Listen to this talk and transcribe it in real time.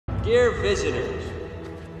Dear visitors,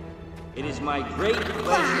 it is my great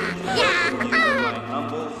pleasure to welcome you to my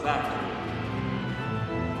humble factory.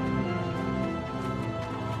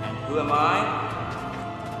 And who am I?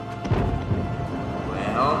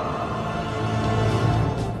 Well...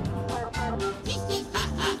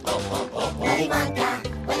 Willy Wonka,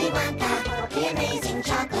 the amazing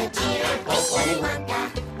chocolatier.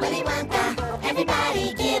 Willy Wonka,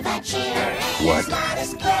 everybody give a cheer. What Smart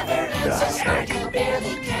as clever and so smart you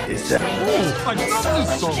barely can is that? Oh, I love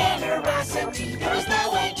this song. Generosity, there is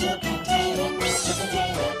no way to contain it.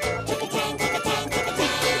 Tick-a-tang, tick-a-tang,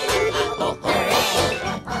 tick-a-tang. Oh, hooray!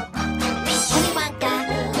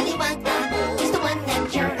 Willy Wonka, is the one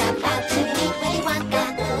that you're about to meet. Willy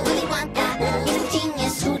Wonka, he's a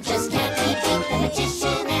genius who just can't be beat. The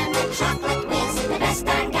magician and the chocolate whiz, the best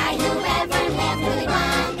darn guy who ever lived. Willy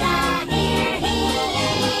Wonka, here he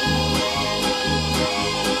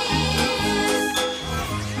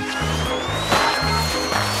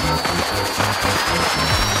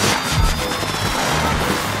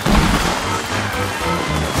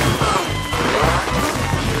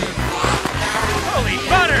Holy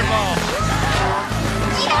butterball!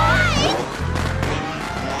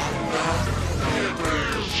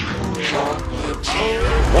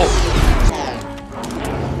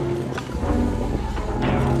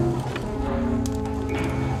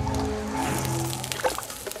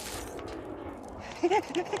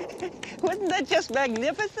 Wasn't that just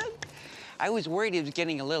magnificent? I was worried it was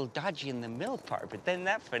getting a little dodgy in the middle part, but then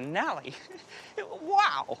that finale,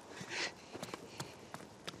 wow.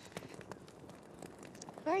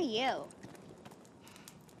 Who are you?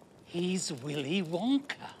 He's Willy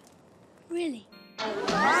Wonka. Really?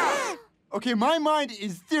 Okay, my mind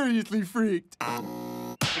is seriously freaked.